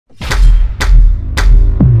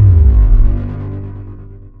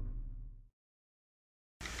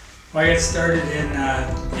Well, I got started in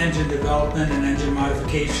engine development and engine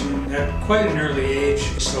modification at quite an early age.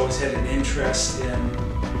 Just always had an interest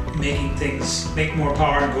in making things make more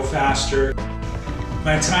power and go faster.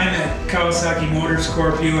 My time at Kawasaki Motors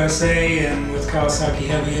Corp. USA and with Kawasaki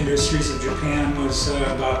Heavy Industries of Japan was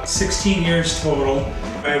about 16 years total.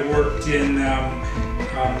 I worked in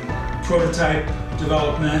prototype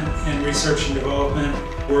development and research and development.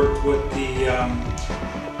 Worked with the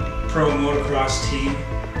pro motocross team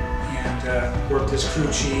and worked as crew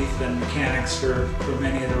chief and mechanics for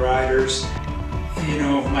many of the riders. You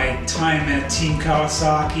know, my time at Team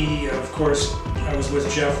Kawasaki, of course, I was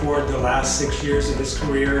with Jeff Ward the last 6 years of his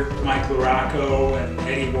career, Mike LaRocco and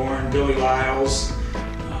Eddie Warren, Billy Lyles.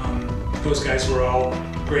 Those guys were all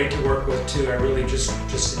great to work with too. I really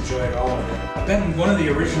just enjoyed all of it. I've been one of the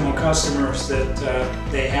original customers that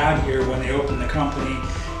they had here when they opened the company.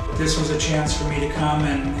 This was a chance for me to come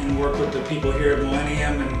and work with the people here at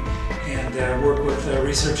Millennium and work with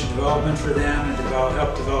research and development for them and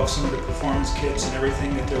help develop some of the performance kits and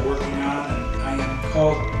everything that they're working on. And I am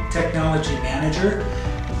called Technology Manager.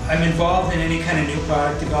 I'm involved in any kind of new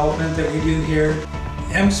product development that we do here.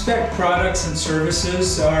 M-Spec products and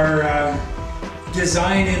services are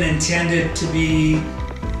designed and intended to be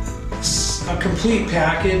a complete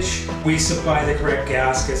package. We supply the correct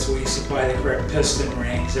gaskets, we supply the correct piston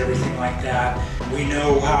rings, everything like that. We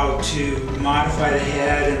know how to modify the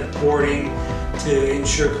head and the porting to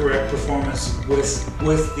ensure correct performance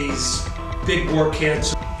with these big bore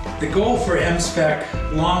kits. The goal for M-Spec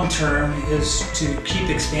long term is to keep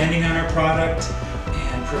expanding on our product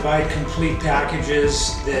and provide complete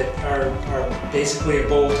packages that are basically a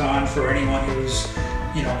bolt-on for anyone who's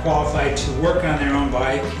qualified to work on their own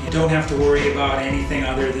bike. You don't have to worry about anything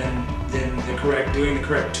other than doing the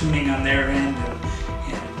correct tuning on their end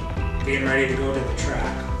and being ready to go to the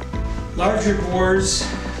track. Larger bores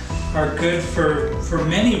are good for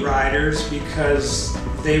many riders because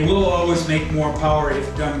they will always make more power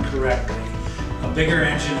if done correctly. A bigger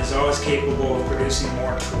engine is always capable of producing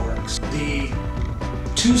more torques. The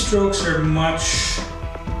two strokes are much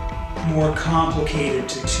more complicated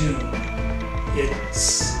to tune. It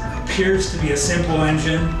appears to be a simple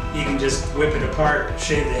engine. You can just whip it apart,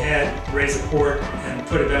 shave the head, raise the port, and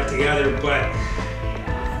put it back together, but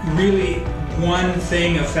really one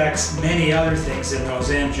thing affects many other things in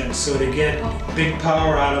those engines, so to get big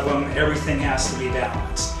power out of them, everything has to be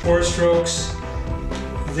balanced. Four strokes,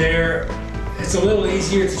 it's a little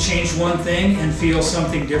easier to change one thing and feel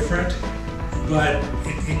something different, but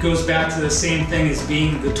it goes back to the same thing as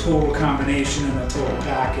being the total combination and the total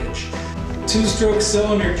package. Two-stroke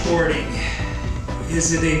cylinder porting,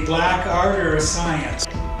 is it a black art or a science?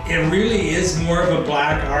 It really is more of a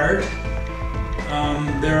black art.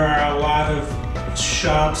 There are a lot of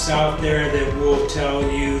shops out there that will tell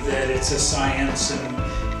you that it's a science and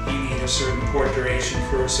you need a certain port duration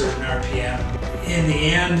for a certain RPM. In the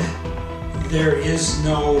end, there is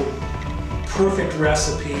no perfect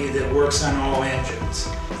recipe that works on all engines.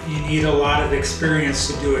 You need a lot of experience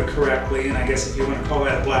to do it correctly, and I guess if you want to call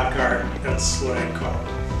that a black art, that's what I'd call it.